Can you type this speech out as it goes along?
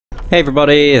Hey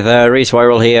everybody, the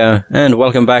Respiral here, and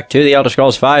welcome back to the Elder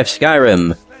Scrolls V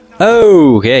Skyrim.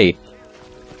 Okay.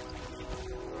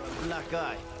 Black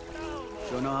guy.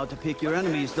 Sure know how to pick your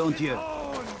enemies, don't you?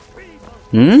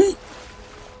 I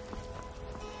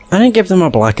didn't give them a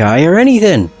black eye or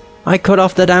anything. I cut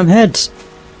off the damn heads.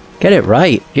 Get it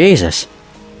right, Jesus.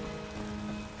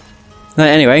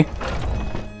 Anyway,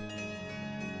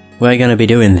 we're gonna be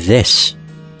doing this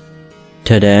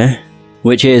today.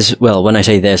 Which is, well, when I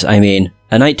say this, I mean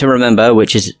A Night to Remember,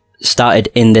 which is started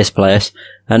in this place,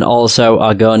 and also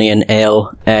Argonian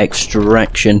Ale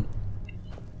Extraction.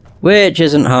 Which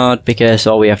isn't hard, because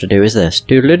all we have to do is this.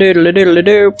 Doodly doodly doodly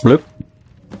doo. Bloop.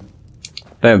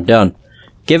 Boom, done.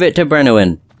 Give it to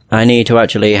Brenowin. I need to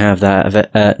actually have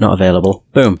that not available.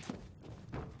 Boom.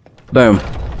 Boom.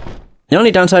 The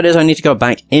only downside is I need to go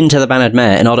back into the Bannered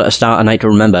Mare in order to start A Night to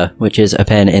Remember, which is a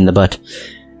pain in the butt.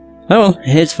 Oh well,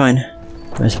 it's fine.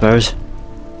 I suppose.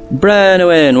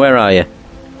 Brenowin, where are you?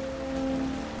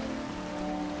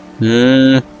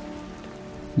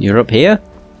 You're up here?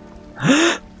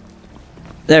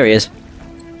 There he is.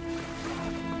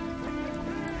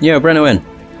 Yo, Brenowin.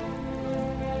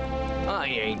 I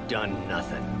ain't done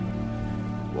nothing.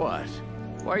 What?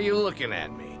 Why are you looking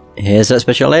at me? Here's that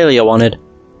special ale you wanted.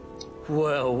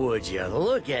 Well, would you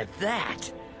look at that?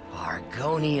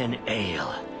 Argonian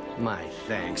Ale. My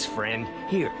thanks, friend.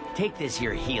 Here, take this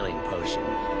here healing potion.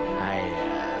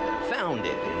 I found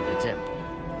it in the temple.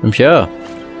 I'm sure.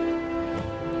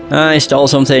 I stole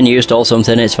something, you stole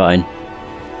something, it's fine.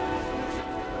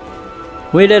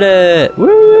 We did it!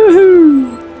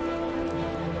 Woohoo!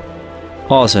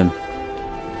 Awesome.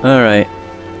 Alright.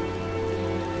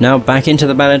 Now back into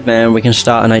the Bannered Mare and we can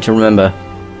start A Night to Remember.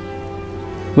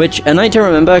 Which, A Night to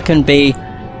Remember can be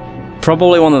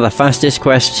probably one of the fastest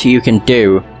quests you can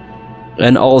do.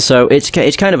 And also, it's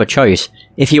kind of a choice.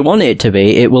 If you want it to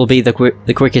be, it will be the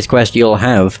quickest quest you'll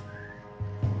have.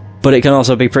 But it can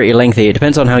also be pretty lengthy. It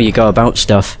depends on how you go about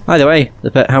stuff. Either way,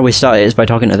 how we start it is by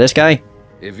talking to this guy.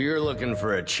 If you're looking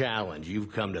for a challenge,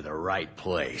 you've come to the right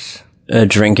place. A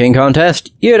drinking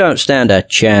contest? You don't stand a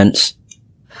chance.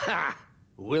 Ha!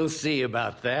 We'll see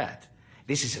about that.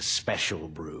 This is a special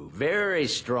brew. Very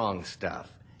strong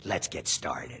stuff. Let's get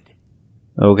started.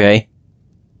 Okay.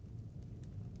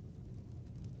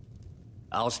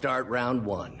 I'll start round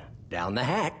one. Down the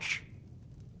hatch.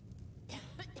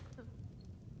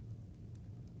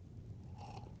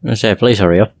 I say, please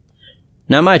hurry up.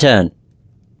 Now my turn.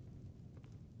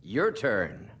 Your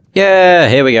turn. Yeah,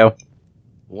 here we go.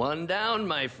 One down,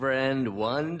 my friend.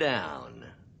 One down.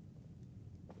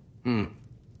 And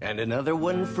another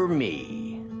one for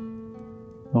me.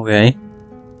 Okay.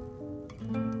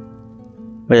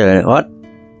 Wait a minute, what?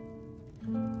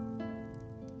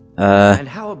 And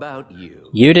how about you?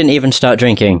 You didn't even start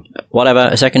drinking. Whatever,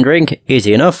 a second drink?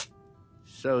 Easy enough.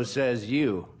 So says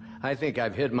you. I think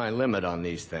I've hit my limit on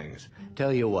these things.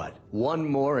 Tell you what, one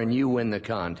more and you win the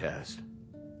contest.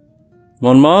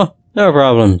 One more? No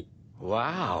problem.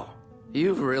 Wow,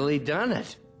 you've really done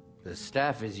it. The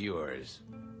staff is yours.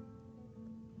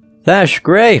 That's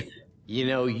great. You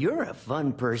know, you're a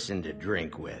fun person to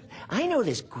drink with. I know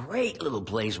this great little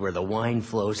place where the wine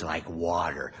flows like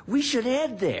water. We should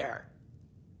head there.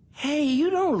 Hey, you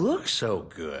don't look so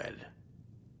good.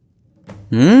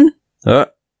 And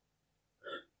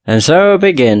so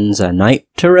begins A Night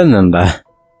to Remember.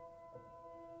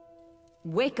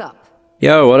 Wake up.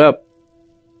 Yo, what up?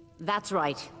 That's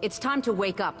right. It's time to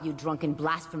wake up, you drunken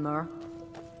blasphemer.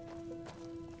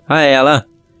 Hi, Ella.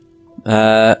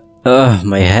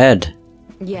 My head.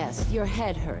 Yes, your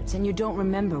head hurts and you don't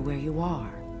remember where you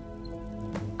are.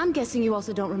 I'm guessing you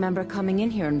also don't remember coming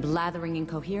in here and blathering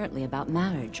incoherently about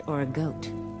marriage or a goat.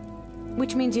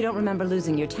 Which means you don't remember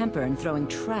losing your temper and throwing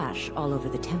trash all over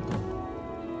the temple.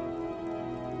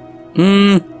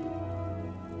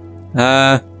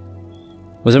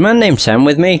 Was a man named Sam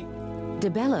with me?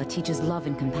 Dibella teaches love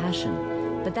and compassion,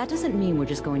 but that doesn't mean we're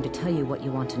just going to tell you what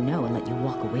you want to know and let you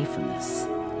walk away from this.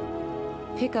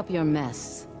 Pick up your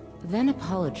mess, then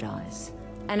apologize.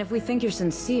 And if we think you're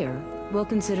sincere, we'll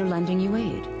consider lending you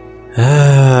aid.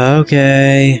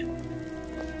 Okay.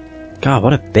 God,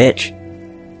 what a bitch.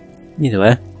 Either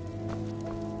way.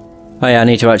 Oh yeah, I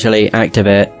need to actually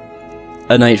activate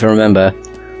A Night to Remember.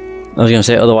 I was going to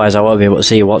say, otherwise I won't be able to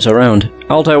see what's around.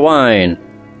 Alto wine.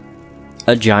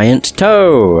 A giant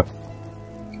toe.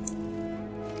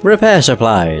 Repair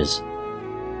supplies.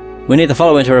 We need the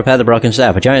following to repair the broken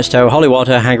staff. A giant's toe, holy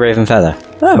water, hagraven feather.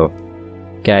 Oh.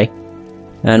 Okay.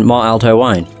 And more alto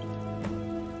wine.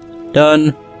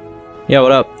 Done. Yeah,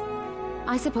 what up?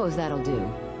 I suppose that'll do.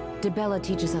 Dibella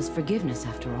teaches us forgiveness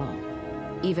after all.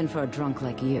 even for a drunk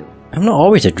like you. I'm not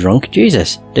always a drunk,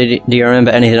 Jesus. Do you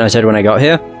remember anything I said when I got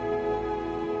here?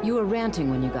 You were ranting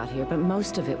when you got here, but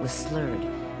most of it was slurred.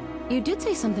 You did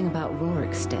say something about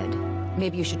Rorikstead.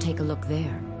 Maybe you should take a look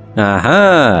there.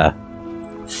 Aha!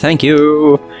 Thank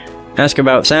you! Ask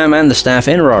about Sam and the staff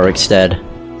in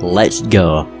Rorikstead. Let's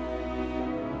go.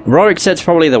 Rorikstead's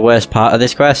probably the worst part of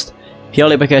this quest,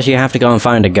 purely because you have to go and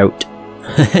find a goat.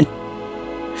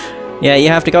 Yeah, you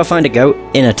have to go find a goat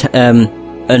in a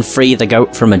and free the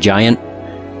goat from a giant.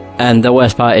 And the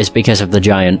worst part is because of the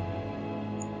giant.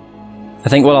 I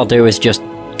think what I'll do is just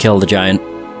kill the giant.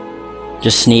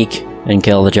 Just sneak and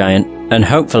kill the giant. And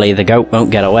hopefully the goat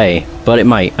won't get away. But it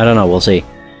might. I don't know, we'll see.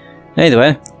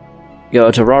 Anyway,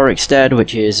 go to Rorikstead,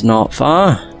 which is not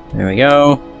far. There we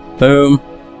go. Boom.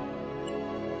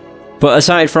 But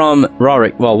aside from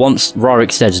Rorik, well, once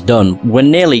Rorikstead's done,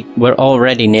 we're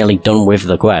already nearly done with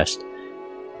the quest.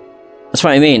 That's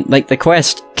what I mean. Like, the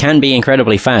quest can be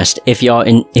incredibly fast if you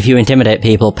intimidate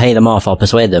people, pay them off, or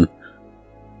persuade them.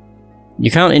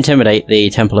 You can't intimidate the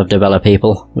Temple of Dibella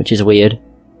people, which is weird.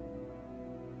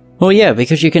 Well, yeah,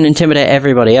 because you can intimidate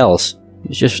everybody else.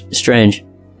 It's just strange.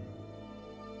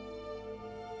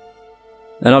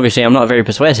 And obviously I'm not a very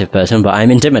persuasive person, but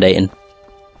I'm intimidating. I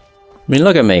mean,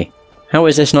 look at me. How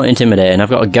is this not intimidating? I've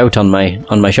got a goat on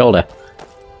my shoulder.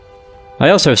 I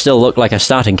also still look like a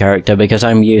starting character because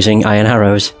I'm using iron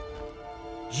arrows.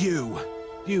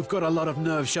 You've got a lot of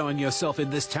nerve showing yourself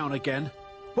in this town again.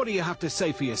 What do you have to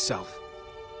say for yourself?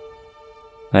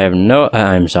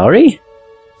 I'm sorry?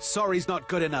 Sorry's not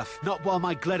good enough. Not while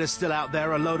my Gleda's still out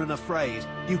there alone and afraid.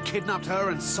 You kidnapped her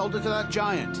and sold her to that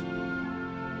giant.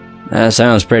 That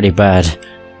sounds pretty bad.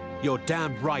 You're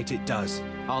damn right it does.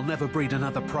 I'll never breed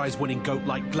another prize-winning goat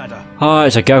like Gleda. Oh,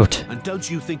 it's a goat. And don't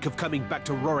you think of coming back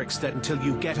to Rorikstead until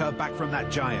you get her back from that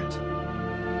giant.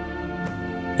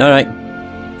 Alright.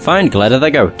 Find Gleda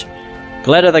the goat.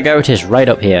 Gleda the goat is right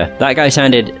up here. That guy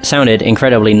sounded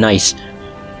incredibly nice.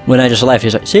 When I just left, he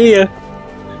was like, see ya!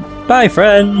 Bye,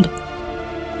 friend!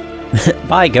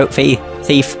 Bye, goat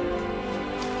thief.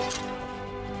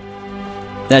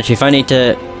 Actually, if I need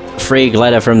to free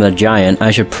Gleda from the giant,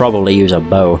 I should probably use a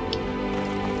bow.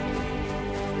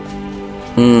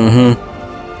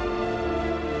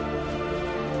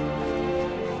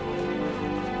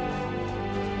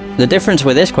 The difference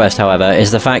with this quest, however,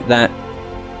 is the fact that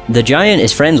the giant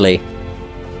is friendly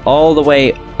all the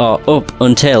way up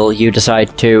until you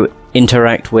decide to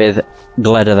interact with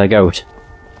Gleda the goat.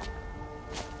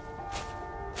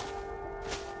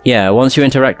 Yeah, once you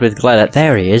interact with Gleda,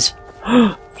 there he is.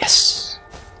 Yes!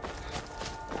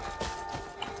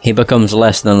 He becomes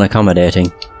less than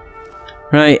accommodating.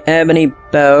 Right, ebony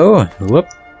bow. Whoop.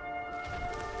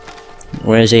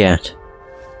 Where's he at?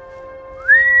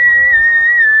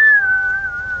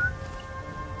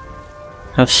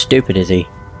 How stupid is he?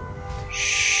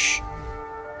 Shh.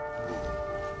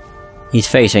 He's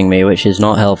facing me, which is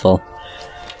not helpful.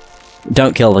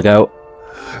 Don't kill the goat.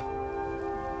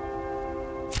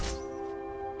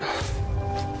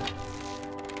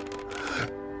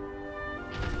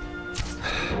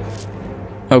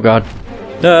 Oh god.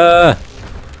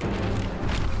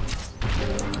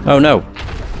 Oh no.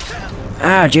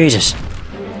 Ah, Jesus.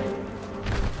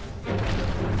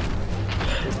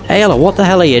 Ayla, what the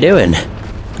hell are you doing?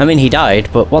 I mean, he died,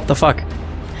 but what the fuck?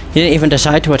 He didn't even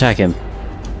decide to attack him.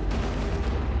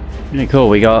 Really cool,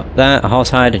 we got that, a horse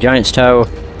hide, a giant's toe,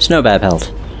 snow bear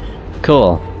pelt.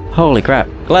 Cool. Holy crap.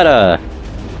 Gleda!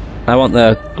 I want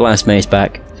the glass mace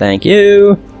back. Thank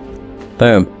you!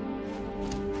 Boom.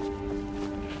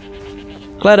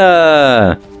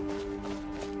 Gleda!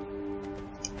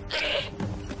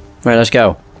 Right, let's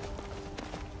go.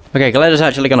 Okay, Gleda's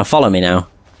actually gonna follow me now.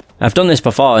 I've done this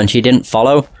before and she didn't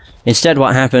follow. Instead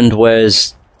what happened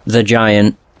was the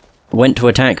giant went to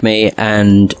attack me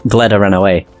and Gleda ran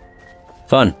away.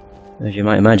 Fun, as you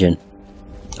might imagine.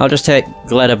 I'll just take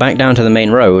Gleda back down to the main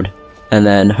road and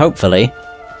then hopefully...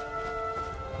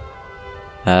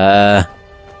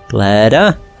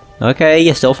 Gleda? Okay,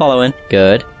 you're still following.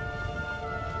 Good.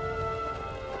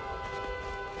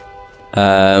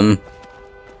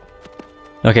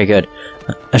 Okay, good.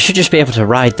 I should just be able to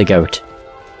ride the goat.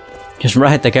 Just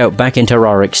ride the goat back into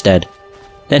Rorikstead.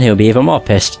 Then he'll be even more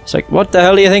pissed. It's like, what the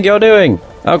hell do you think you're doing?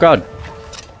 Oh god.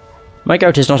 My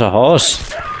goat is not a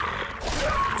horse.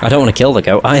 I don't want to kill the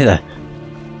goat either.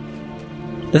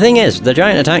 The thing is, the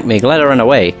giant attacked me, Gleda ran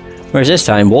away. Whereas this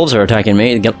time, wolves are attacking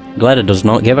me, Gleda does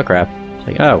not give a crap. It's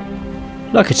like, oh.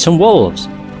 Look, it's some wolves.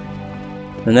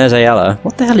 And there's Ayla.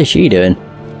 What the hell is she doing?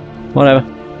 Whatever.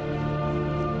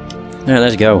 Alright,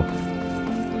 let's go.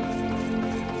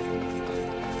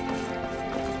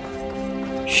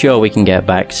 sure we can get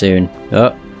back soon.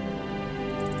 Oh.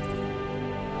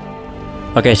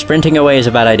 Okay, sprinting away is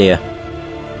a bad idea.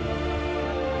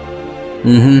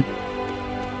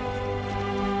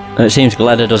 It seems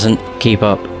Gleda doesn't keep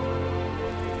up.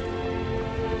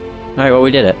 Alright, well, we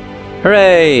did it.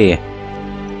 Hooray!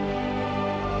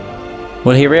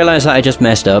 Will he realise that I just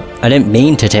messed up? I didn't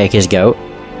mean to take his goat.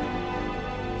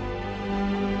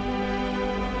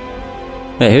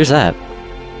 Wait, who's that?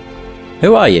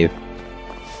 Who are you?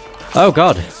 Oh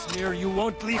god. You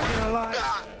won't leave me alive.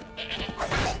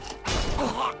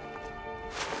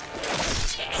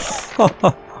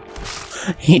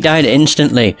 He died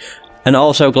instantly. And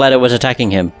also Gleda was attacking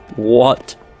him.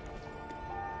 What?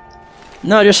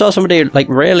 No, I just saw somebody, like,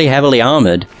 really heavily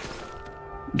armoured.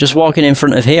 Just walking in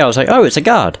front of here. I was like, oh, it's a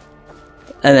guard.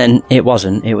 And then it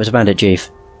wasn't. It was a bandit chief.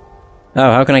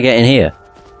 Oh, how can I get in here?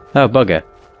 Oh, bugger.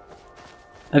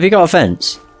 Have you got a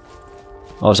fence?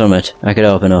 Or something I could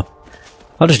open up.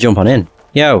 I'll just jump on in.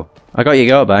 Yo, I got your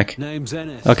goat back. Name's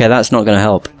Ennis. Okay, that's not gonna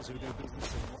help.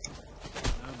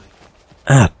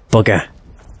 Ah, bugger.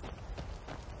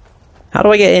 How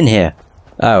do I get in here?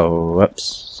 Oh,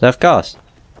 whoops. Of course.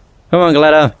 Come on,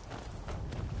 Gleda.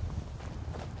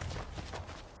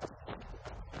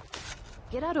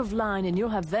 Get out of line and you'll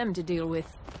have them to deal with.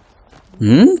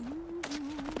 Hmm?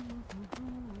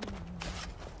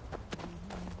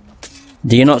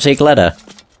 Do you not see Gleda?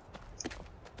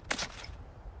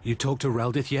 You talked to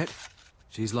Reldith yet?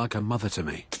 She's like a mother to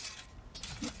me.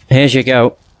 Here's your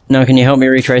goat. Now can you help me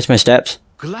retrace my steps?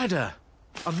 Gleda!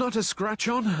 I'm not a scratch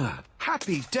on her.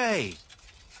 Happy day!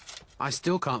 I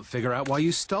still can't figure out why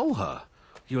you stole her.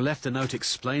 You left a note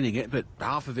explaining it, but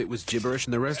half of it was gibberish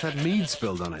and the rest had mead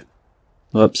spilled on it.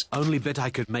 Whoops. Only bit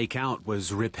I could make out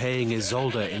was repaying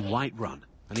Isolde in Whiterun,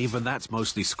 and even that's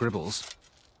mostly scribbles.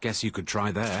 Guess you could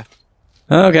try there.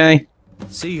 Okay.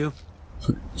 See you.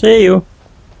 See you.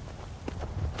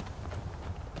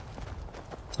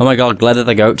 Oh my god, Gleda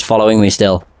the goat's following me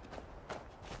still.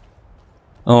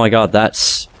 Oh my god,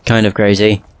 that's kind of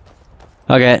crazy.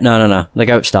 Okay, no. The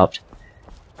goat stopped.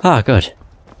 Ah, good.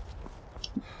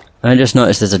 I just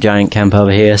noticed there's a giant camp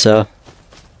over here, so...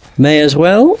 may as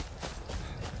well?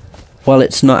 While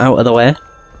it's not out of the way.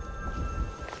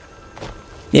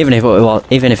 Even if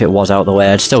it was out of the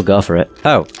way, I'd still go for it.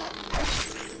 Oh.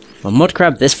 A mud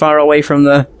crab this far away from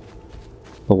the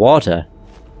water?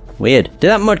 Weird. Did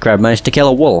that mud crab manage to kill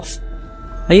a wolf?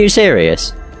 Are you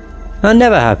serious? That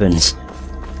never happens.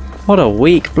 What a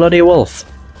weak bloody wolf.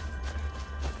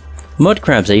 Mud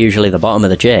crabs are usually the bottom of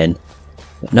the chain.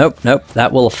 But nope,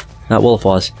 that wolf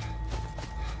was.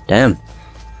 Damn.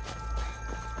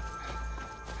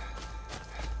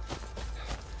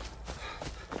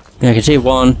 I can see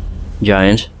one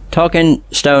giant talking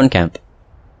stone camp.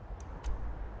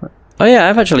 Oh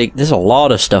yeah, there's a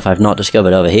lot of stuff I've not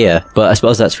discovered over here, but I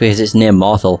suppose that's because it's near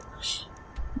Morthal.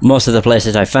 Most of the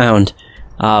places I found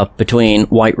are between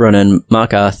Whiterun and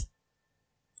Markarth.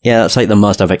 Yeah, that's like the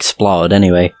most I've explored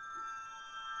anyway.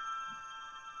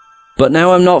 But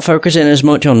now I'm not focusing as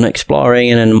much on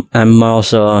exploring, and I'm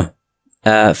also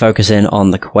focusing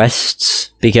on the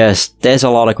quests, because there's a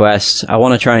lot of quests. I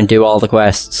want to try and do all the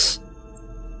quests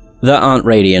that aren't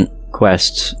Radiant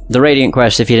quests. The Radiant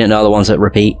quests, if you didn't know, are the ones that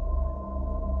repeat.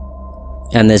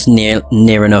 And there's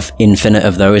near enough infinite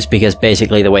of those, because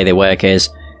basically the way they work is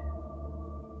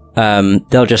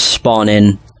they'll just spawn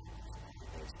in.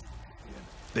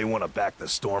 They want to back the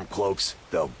Stormcloaks,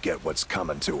 they'll get what's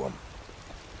coming to them.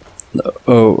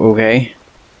 Oh, okay.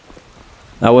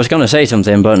 I was gonna say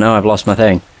something, but now I've lost my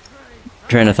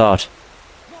train of thought.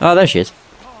 Oh, there she is.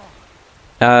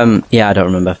 Yeah, I don't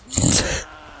remember.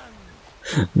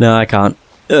 No, I can't.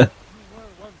 Ugh.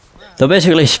 They'll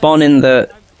basically spawn in the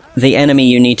enemy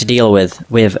you need to deal with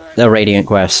the Radiant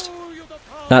quest.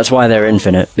 That's why they're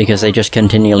infinite, because they just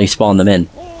continually spawn them in.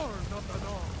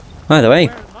 By the way,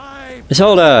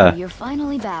 Isolde! You're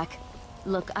finally back.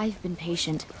 Look, I've been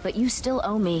patient, but you still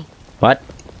owe me. What?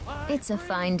 It's a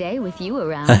fine day with you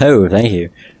around. Oh, thank you.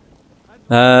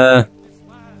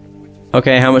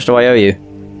 Okay, how much do I owe you?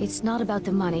 It's not about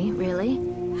the money, really.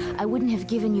 I wouldn't have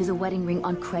given you the wedding ring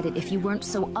on credit if you weren't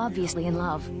so obviously in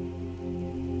love.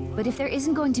 But if there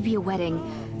isn't going to be a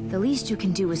wedding, the least you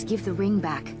can do is give the ring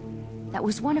back. That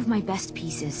was one of my best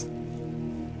pieces.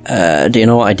 Do you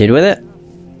know what I did with it?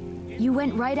 You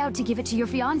went right out to give it to your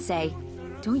fiancé.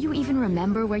 Don't you even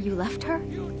remember where you left her?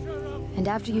 And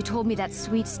after you told me that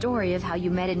sweet story of how you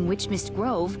met in Witchmist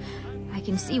Grove, I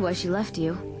can see why she left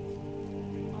you.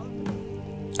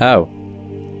 Oh.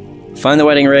 Find the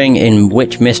wedding ring in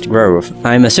Witchmist Grove.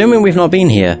 I'm assuming we've not been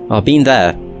here, or been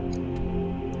there.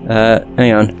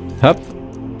 Hang on. Hup.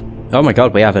 Oh my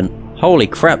god, we haven't. Holy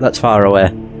crap, that's far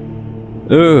away.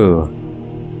 Ooh.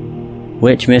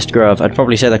 Witch Mist Grove. I'd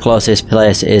probably say the closest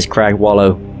place is Crag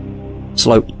Wallow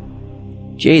Slope.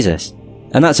 Jesus.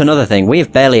 And that's another thing.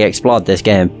 We've barely explored this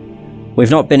game.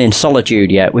 We've not been in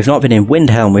Solitude yet. We've not been in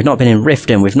Windhelm. We've not been in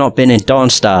Riften. We've not been in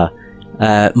Dawnstar.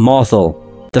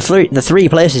 Morthal. The three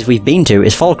places we've been to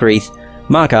is Falkreath,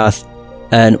 Markarth,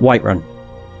 and Whiterun.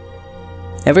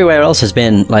 Everywhere else has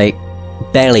been, like,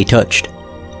 barely touched.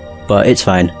 But it's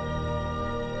fine.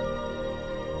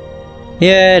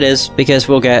 Yeah, it is, because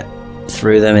we'll get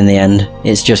through them in the end.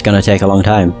 It's just gonna take a long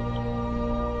time.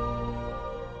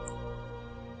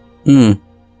 What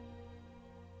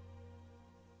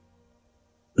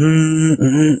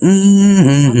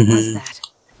was that?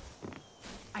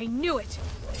 I knew it!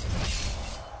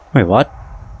 Wait, what?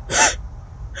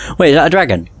 Wait, is that a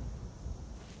dragon?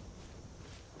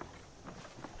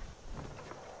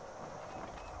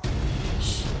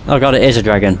 Oh god, it is a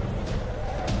dragon.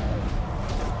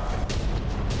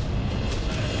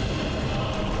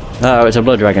 Oh, it's a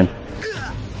blood dragon.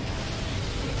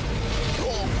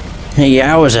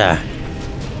 Yowza!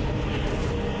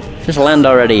 Just land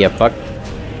already, you fuck.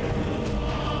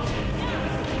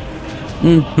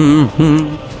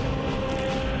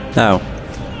 Oh.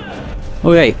 Oh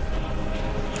wait.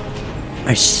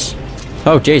 Nice.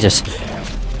 Oh Jesus.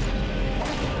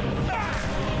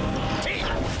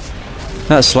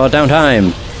 That's slowed down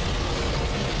time.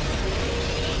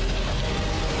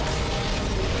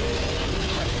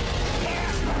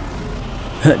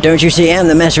 Don't you see I'm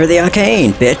the master of the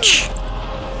arcane, bitch?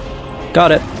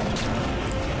 Got it.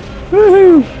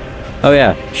 Woohoo! Oh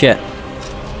yeah, shit.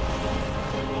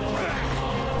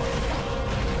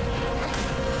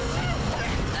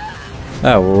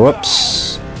 Oh,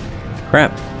 whoops.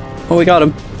 Crap. Oh, we got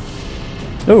him.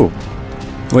 Ooh.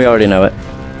 We already know it.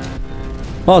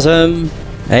 Awesome.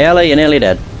 Hey Ellie, you're nearly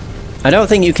dead. I don't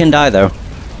think you can die though.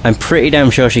 I'm pretty damn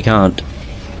sure she can't.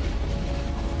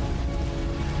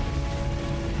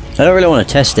 I don't really want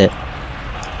to test it,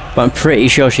 but I'm pretty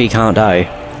sure she can't die.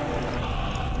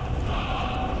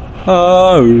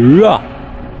 Oh,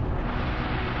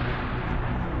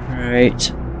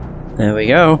 right. There we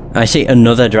go. I see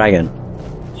another dragon.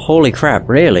 Holy crap,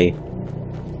 really?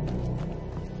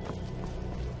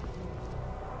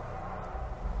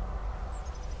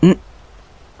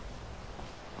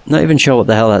 Not even sure what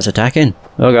the hell that's attacking.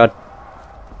 Oh god.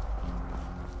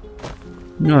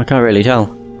 No, I can't really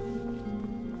tell.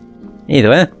 Either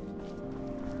way.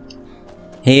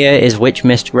 Here is Witch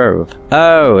Mist Grove.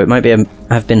 Oh, it might be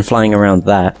have been flying around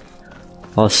that.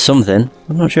 Or something.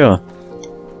 I'm not sure.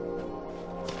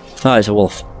 Oh, it's a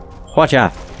wolf. Watch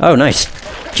out. Oh, nice.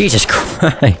 Jesus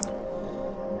Christ.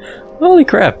 Holy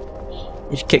crap.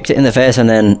 He just kicks it in the face and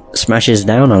then smashes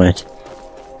down on it.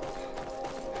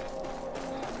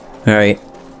 Alright.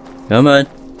 Come on.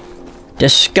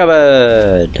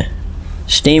 Discovered!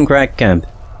 Steam Crack Camp.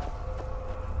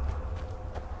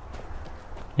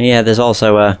 Yeah, there's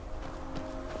also a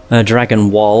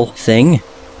dragon wall thing.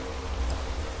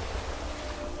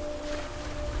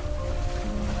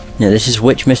 Yeah, this is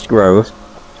Witch Mist Grove.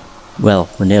 Well,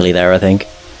 we're nearly there, I think.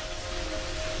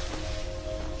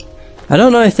 I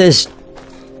don't know if there's...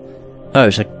 Oh,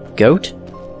 it's a goat?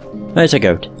 Oh, it's a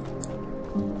goat.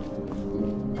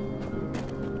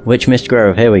 Witch Mist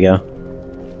Grove, here we go.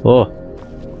 Oh.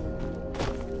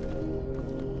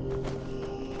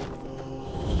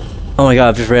 Oh my god,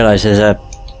 I've just realised there's a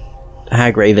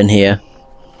hag raven here.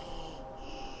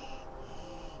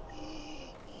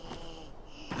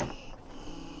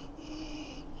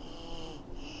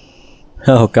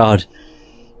 Oh god.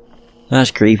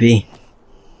 That's creepy.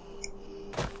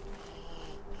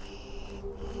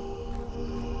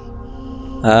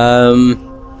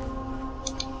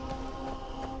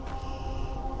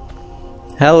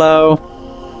 Hello?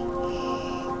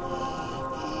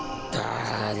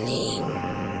 Darling,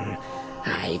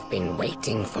 I've been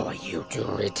waiting for you to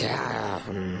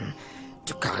return,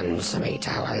 to consummate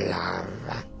our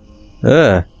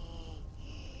love.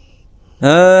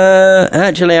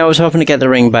 Actually I was hoping to get the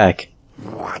ring back.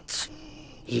 What?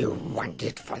 You want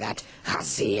it for that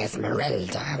hussy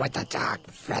Esmeralda with the dark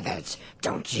feathers,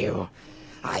 don't you?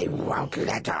 I won't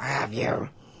let her have you.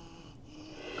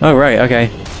 Oh right, okay.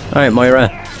 Alright, Moira.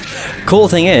 Cool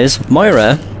thing is,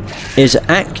 Moira is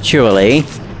actually...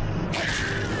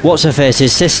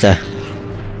 What's-her-face's sister.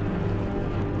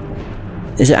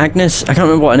 Is it Agnes? I can't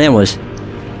remember what her name was.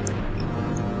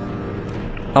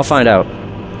 I'll find out.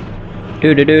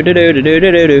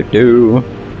 Do-do-do-do-do-do-do-do-do-do.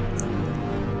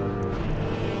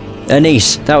 Her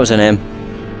niece, that was her name.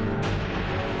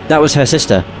 That was her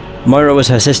sister. Moira was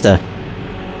her sister.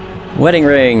 Wedding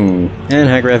ring! And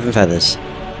hag-raven feathers.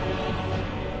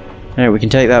 Alright, we can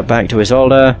take that back to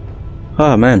Isolde.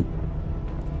 Oh man.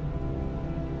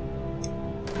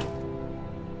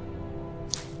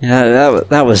 Yeah,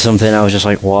 that was something I was just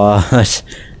like, what?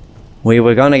 We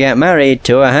were gonna get married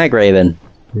to a hag-raven.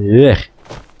 Ugh.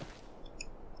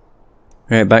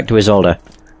 Right, back to Isolde.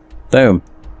 Boom.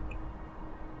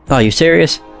 Oh, are you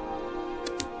serious?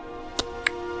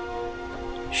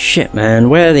 Shit, man,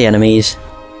 where are the enemies?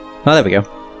 Oh, there we go.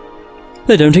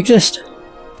 They don't exist.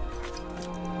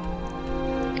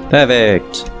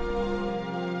 Perfect.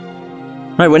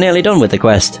 Right, we're nearly done with the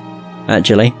quest,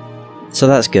 actually. So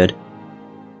that's good.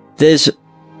 There's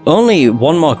only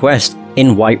one more quest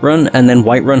in Whiterun, and then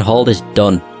Whiterun Hold is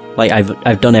done. Like,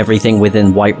 I've done everything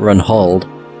within Whiterun Hold.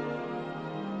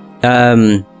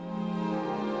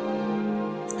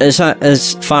 As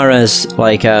far as,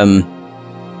 like, the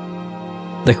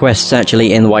quests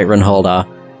actually in Whiterun Hold are,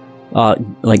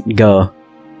 like, go.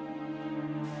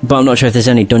 But I'm not sure if there's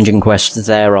any dungeon quests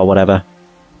there or whatever.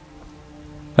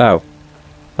 Oh.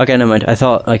 Okay, never mind. I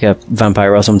thought, like, a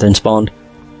vampire or something spawned.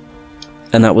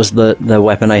 And that was the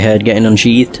weapon I heard getting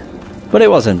unsheathed. But it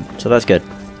wasn't, so that's good.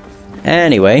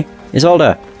 Anyway,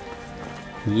 Isolde.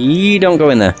 You don't go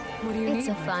in there. It's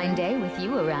a fine day with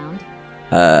you around.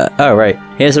 Oh right.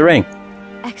 Here's the ring.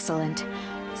 Excellent.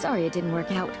 Sorry it didn't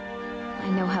work out. I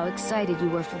know how excited you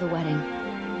were for the wedding.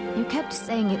 You kept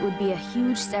saying it would be a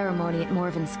huge ceremony at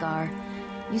Morvenskar.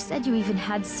 You said you even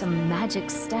had some magic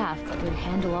staff that would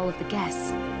handle all of the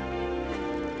guests.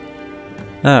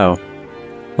 Oh.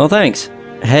 Well, thanks.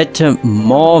 Head to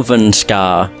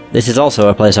Morvenskar. This is also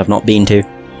a place I've not been to.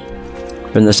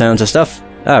 From the sounds of stuff.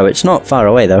 Oh, it's not far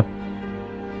away, though.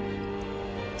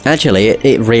 Actually,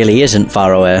 it really isn't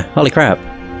far away. Holy crap.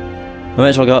 I might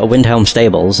as well go to Windhelm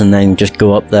Stables and then just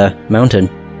go up the mountain.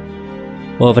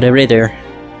 Over the river.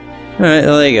 Alright,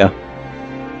 well, there you go.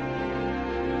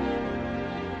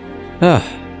 Ah.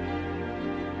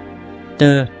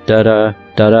 Da da da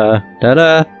da da da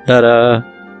da da da.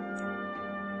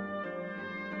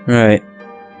 Right.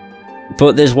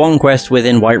 But there's one quest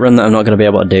within Whiterun that I'm not going to be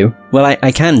able to do. Well,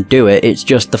 I can do it, it's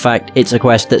just the fact it's a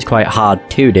quest that's quite hard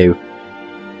to do.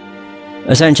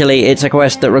 Essentially, it's a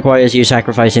quest that requires you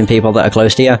sacrificing people that are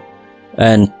close to you.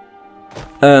 And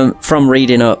from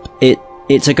reading up,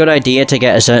 it's a good idea to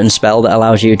get a certain spell that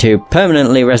allows you to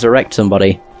permanently resurrect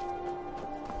somebody.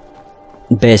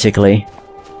 Basically.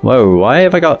 Whoa, why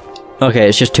have I got... Okay,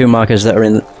 it's just two markers that are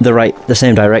in the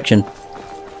same direction.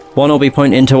 One will be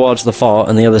pointing towards the fort,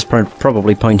 and the other's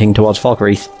probably pointing towards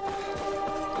Falkreath.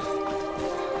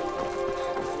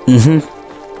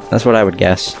 That's what I would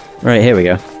guess. Right, here we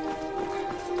go.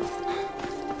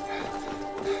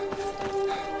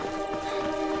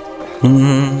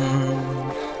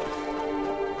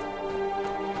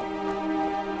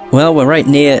 Well, we're right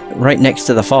next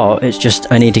to the fort, it's just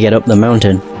I need to get up the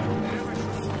mountain.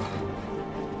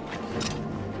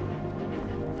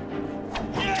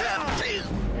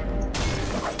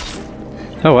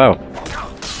 Oh wow.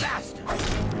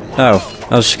 Oh,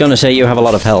 I was gonna say you have a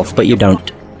lot of health, but you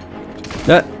don't.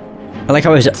 I like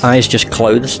how his eyes just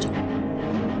closed.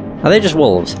 Are they just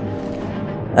wolves?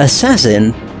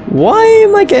 Assassin? Why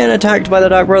am I getting attacked by the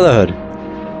Dark Brotherhood?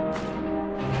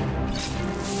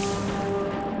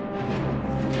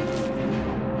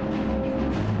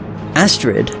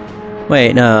 Astrid?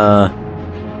 Wait, no.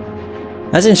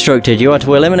 As instructed, you are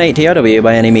to eliminate TOW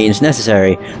by any means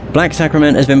necessary. The Black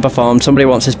Sacrament has been performed, somebody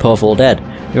wants his poor fool dead.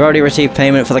 You've already received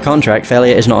payment for the contract,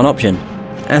 failure is not an option.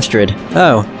 Astrid.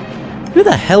 Oh. Who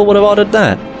the hell would have ordered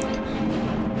that?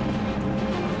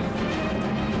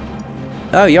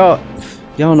 Oh, you're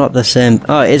not the same...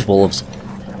 Oh, it is wolves.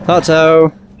 Thought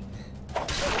so.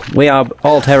 We are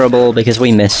all terrible because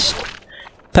we missed.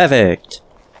 Perfect.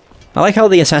 I like how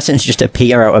the assassins just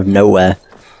appear out of nowhere.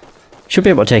 Should be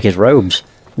able to take his robes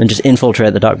and just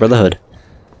infiltrate the Dark Brotherhood.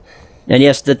 And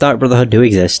yes, the Dark Brotherhood do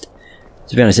exist.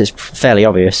 To be honest, it's fairly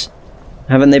obvious.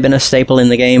 Haven't they been a staple in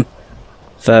the game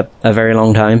for a very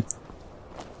long time?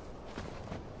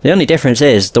 The only difference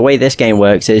is, the way this game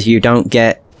works is you don't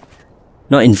get...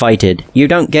 Not invited. You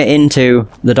don't get into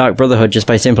the Dark Brotherhood just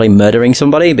by simply murdering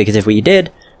somebody, because if we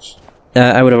did,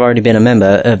 I would have already been a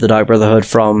member of the Dark Brotherhood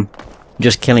from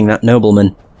just killing that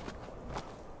nobleman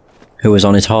who was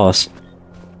on his horse.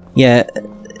 Yeah,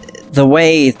 the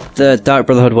way the Dark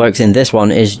Brotherhood works in this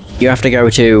one is you have to go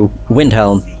to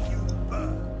Windhelm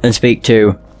and speak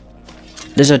to...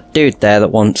 There's a dude there that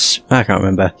wants... I can't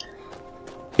remember.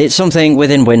 It's something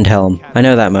within Windhelm. I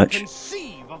know that much.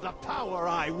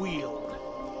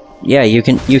 Yeah, you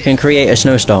can create a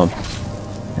snowstorm.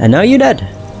 And now you're dead.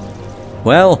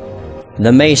 Well,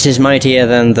 The mace is mightier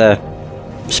than the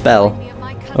spell.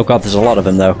 Oh god, there's a lot of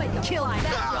them though.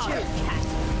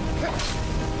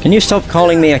 Can you stop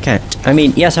calling me a cat? I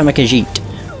mean, yes, I'm a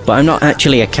Khajiit, but I'm not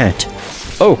actually a cat.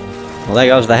 Oh! Well, there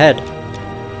goes the head.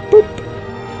 Boop!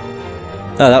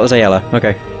 Oh, that was a yellow.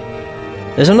 Okay.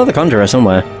 There's another conjurer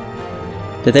somewhere.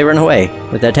 Did they run away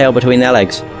with their tail between their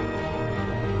legs?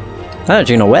 I don't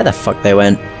even know where the fuck they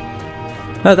went.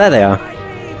 Oh, there they are.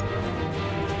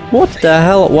 What the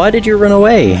hell? Why did you run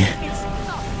away?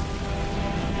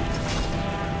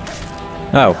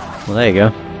 Oh, well there you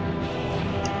go.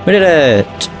 We did it!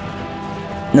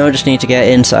 Now I just need to get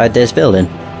inside this building.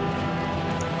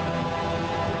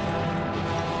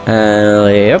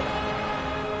 Yep.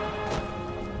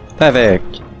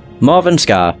 Perfect. Marvin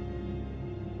Scar.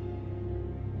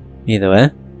 Either way.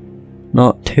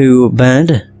 Not too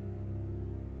bad.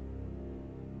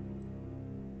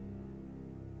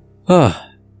 Oh.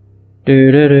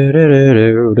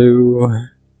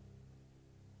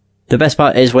 The best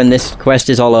part is when this quest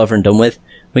is all over and done with,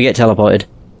 we get teleported.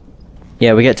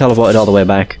 Yeah, we get teleported all the way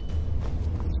back.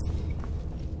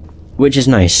 Which is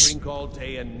nice.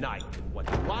 Day and night. What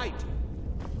light?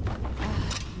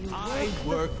 I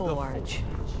work the forge.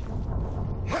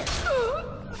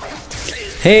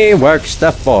 He works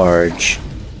the forge.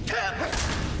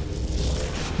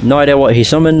 No idea what he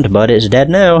summoned, but it's dead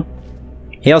now.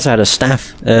 He also had a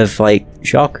staff of, like,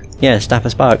 shock. Yeah, staff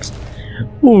of sparks.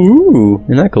 Ooh,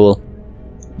 isn't that cool?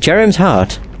 Jerem's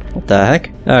heart. What the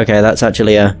heck? Okay, that's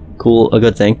actually a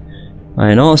good thing.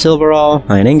 Iron ore, silver ore,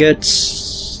 iron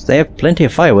ingots. They have plenty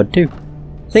of firewood too.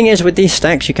 Thing is, with these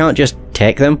stacks, you can't just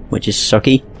take them, which is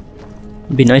sucky.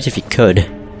 It'd be nice if you could.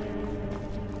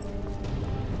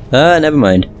 Never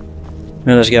mind.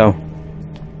 Now let's go.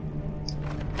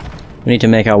 We need to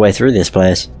make our way through this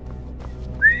place.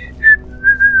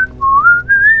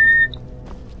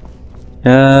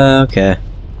 Okay.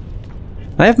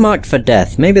 I have marked for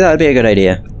death. Maybe that would be a good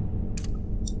idea.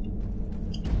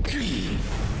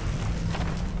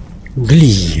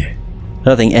 Glee. I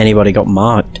don't think anybody got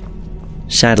marked.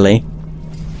 Sadly.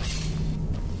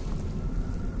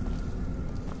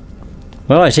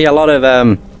 Well, I see a lot of,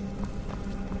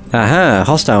 aha,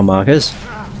 hostile markers.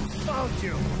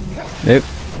 Oop.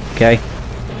 Okay.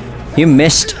 You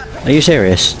missed. Are you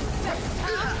serious?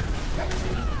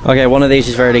 Okay, one of these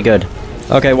is really good.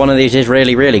 Okay, one of these is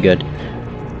really, really good.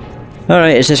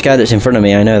 Alright, it's this guy that's in front of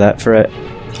me, I know that for it.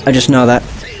 I just know that.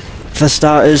 For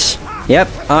starters. Yep,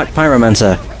 Arch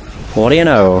Pyromancer. What do you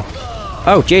know?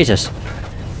 Oh, Jesus.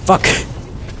 Fuck.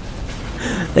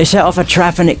 They set off a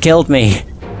trap and it killed me.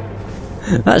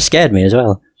 That scared me as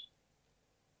well.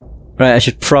 Right, I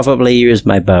should probably use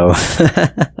my bow.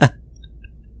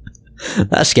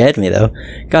 That scared me though.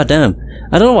 God damn.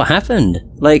 I don't know what happened.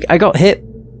 Like, I got hit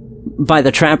by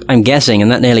the trap, I'm guessing,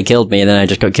 and that nearly killed me, and then I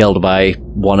just got killed by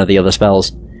one of the other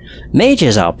spells.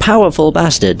 Mages are powerful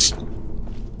bastards.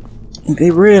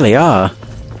 They really are.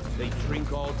 They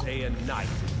drink all day and night.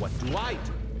 What light?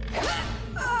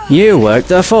 You work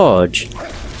the forge.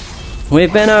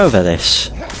 We've been over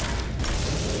this.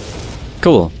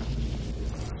 Cool.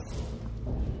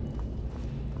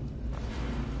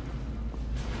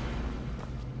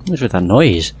 What's with that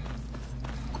noise?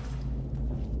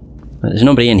 There's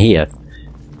nobody in here.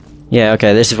 Yeah,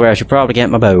 okay, this is where I should probably get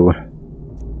my bow.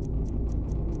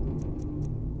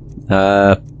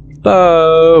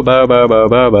 Bow, bow, bow, bow,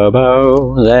 bow, bow,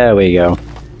 bow. There we go.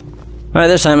 Alright,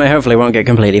 this time I hopefully won't get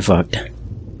completely fucked.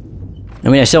 I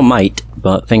mean, I still might,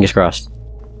 but fingers crossed.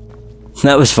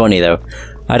 That was funny though.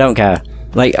 I don't care.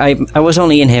 Like, I was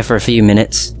only in here for a few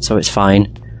minutes, so it's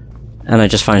fine. And I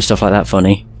just find stuff like that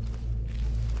funny.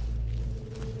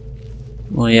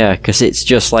 Well, yeah, because it's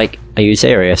just like, are you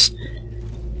serious?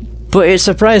 But it's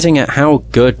surprising at how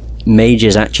good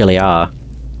mages actually are.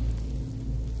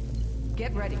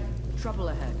 Get ready. Trouble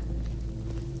ahead.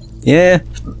 Yeah.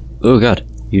 Oh god,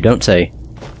 you don't say.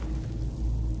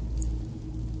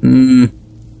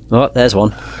 Oh, there's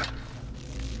one.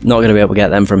 Not gonna be able to get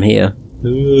them from here.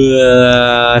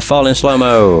 I fall in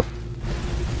slow-mo.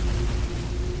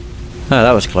 Oh,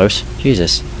 that was close.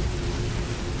 Jesus.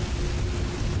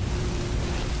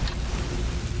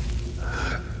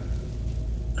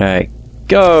 Alright,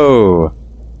 go!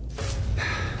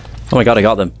 Oh my god, I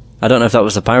got them. I don't know if that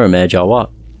was the Pyromage or what.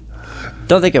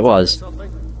 Don't think it was.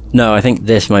 No, I think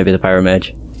this might be the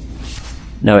Pyromage.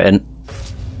 No, it isn't.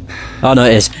 Oh no,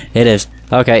 it is. It is.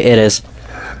 Okay, it is.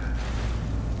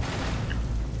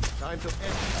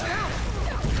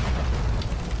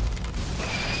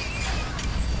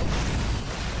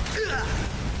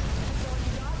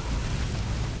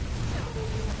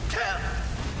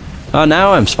 Oh,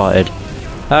 now I'm spotted.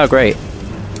 Oh, great.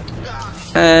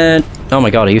 And... oh my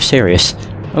god, are you serious?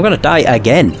 I'm gonna die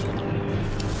again.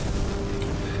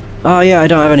 Oh yeah, I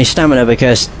don't have any stamina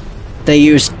because they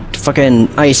used fucking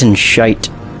ice and shite.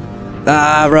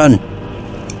 Ah, run!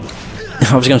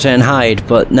 I was gonna say and hide,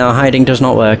 but no, hiding does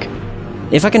not work.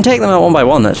 If I can take them out one by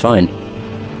one, that's fine.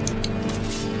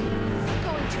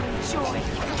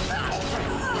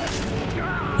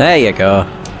 There you go.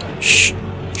 Shh.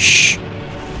 Shh.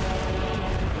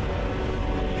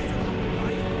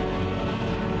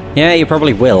 Yeah, you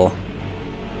probably will.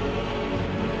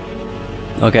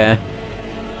 Okay.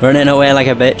 Running away like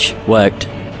a bitch. Worked.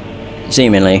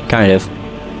 Seemingly, kind of.